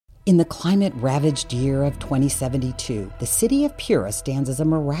In the climate-ravaged year of 2072, the city of Pura stands as a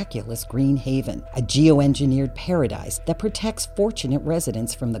miraculous green haven, a geoengineered paradise that protects fortunate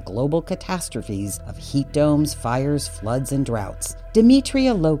residents from the global catastrophes of heat domes, fires, floods, and droughts.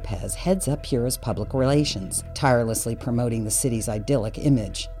 Demetria Lopez heads up Pura's public relations, tirelessly promoting the city's idyllic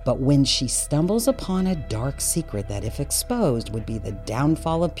image. But when she stumbles upon a dark secret that, if exposed, would be the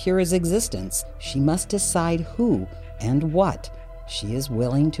downfall of Pura's existence, she must decide who and what she is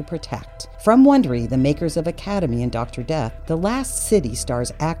willing to protect. From Wondery, the makers of Academy and Dr. Death, The Last City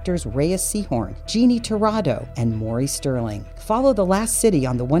stars actors Reyes Sehorn, Jeannie Torrado, and Maury Sterling. Follow The Last City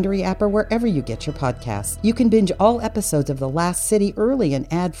on the Wondery app or wherever you get your podcasts. You can binge all episodes of The Last City early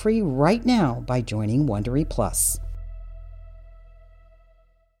and ad-free right now by joining Wondery Plus.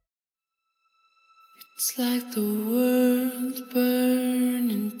 It's like the world's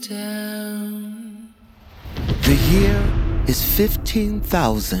burning down. The year is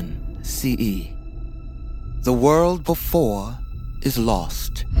 15,000 CE. The world before is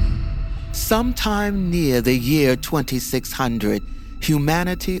lost. Sometime near the year 2600,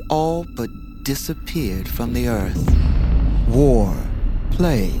 humanity all but disappeared from the earth. War,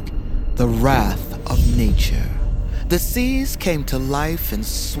 plague, the wrath of nature. The seas came to life and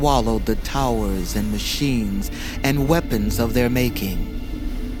swallowed the towers and machines and weapons of their making.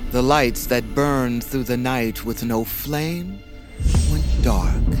 The lights that burned through the night with no flame went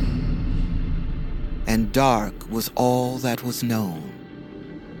dark. And dark was all that was known.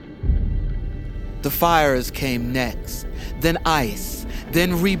 The fires came next, then ice,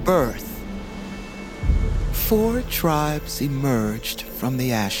 then rebirth. 4 tribes emerged from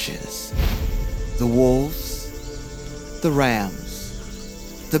the ashes. The wolves, the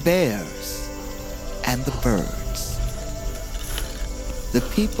rams, the bears, and the birds. The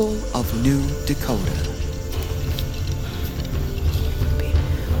people of New Dakota.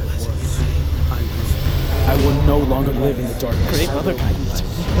 I will no longer live in the darkness. Great Mother Guidance.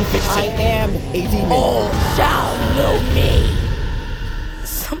 I am AV All shall know me.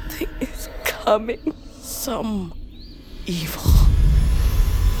 Something is coming. Some evil.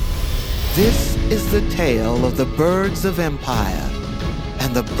 This is the tale of the birds of empire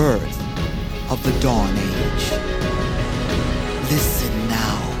and the birth of the Dawn Age. Listen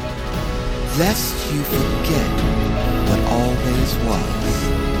now, lest you forget what always was.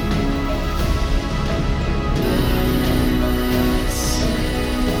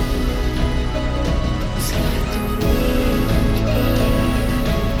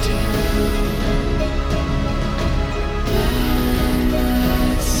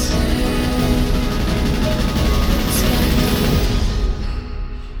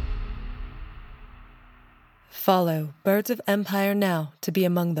 Follow Birds of Empire now to be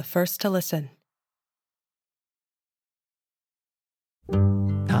among the first to listen.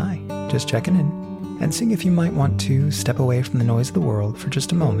 Hi, just checking in and seeing if you might want to step away from the noise of the world for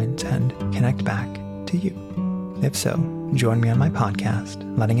just a moment and connect back to you. If so, join me on my podcast,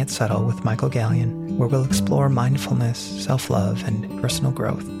 Letting It Settle with Michael Gallion, where we'll explore mindfulness, self-love, and personal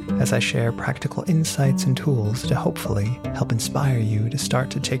growth as I share practical insights and tools to hopefully help inspire you to start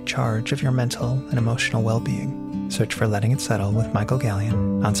to take charge of your mental and emotional well-being. Search for Letting It Settle with Michael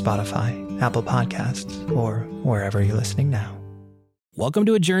Gallion on Spotify, Apple Podcasts, or wherever you're listening now. Welcome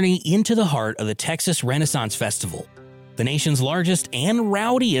to a journey into the heart of the Texas Renaissance Festival, the nation's largest and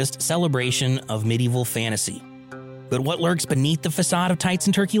rowdiest celebration of medieval fantasy. But what lurks beneath the facade of tights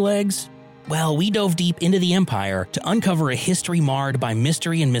and turkey legs? Well, we dove deep into the empire to uncover a history marred by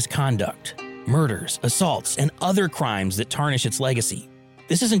mystery and misconduct, murders, assaults, and other crimes that tarnish its legacy.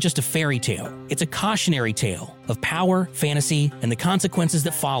 This isn't just a fairy tale, it's a cautionary tale of power, fantasy, and the consequences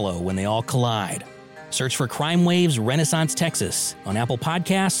that follow when they all collide. Search for Crime Waves Renaissance Texas on Apple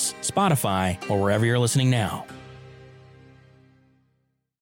Podcasts, Spotify, or wherever you're listening now.